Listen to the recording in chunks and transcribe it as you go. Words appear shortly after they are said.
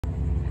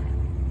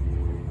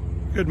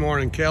Good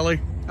morning, Kelly.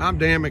 I'm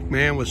Dan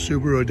McMahon with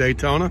Subaru of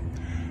Daytona.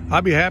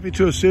 I'd be happy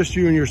to assist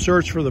you in your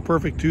search for the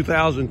perfect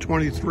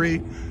 2023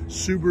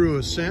 Subaru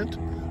Ascent.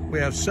 We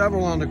have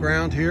several on the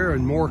ground here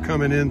and more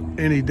coming in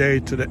any day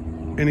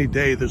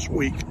this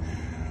week.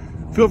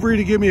 Feel free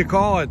to give me a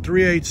call at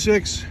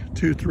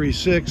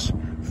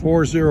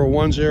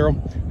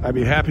 386-236-4010. I'd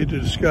be happy to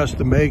discuss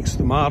the makes,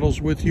 the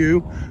models with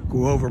you,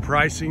 go over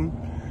pricing.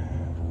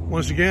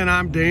 Once again,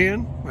 I'm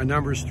Dan. My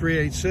number is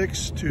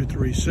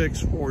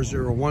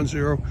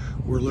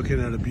 386-236-4010. We're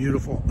looking at a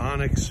beautiful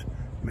Onyx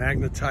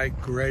Magnetite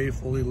Gray,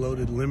 fully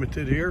loaded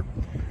limited here.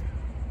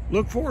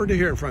 Look forward to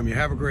hearing from you.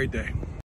 Have a great day.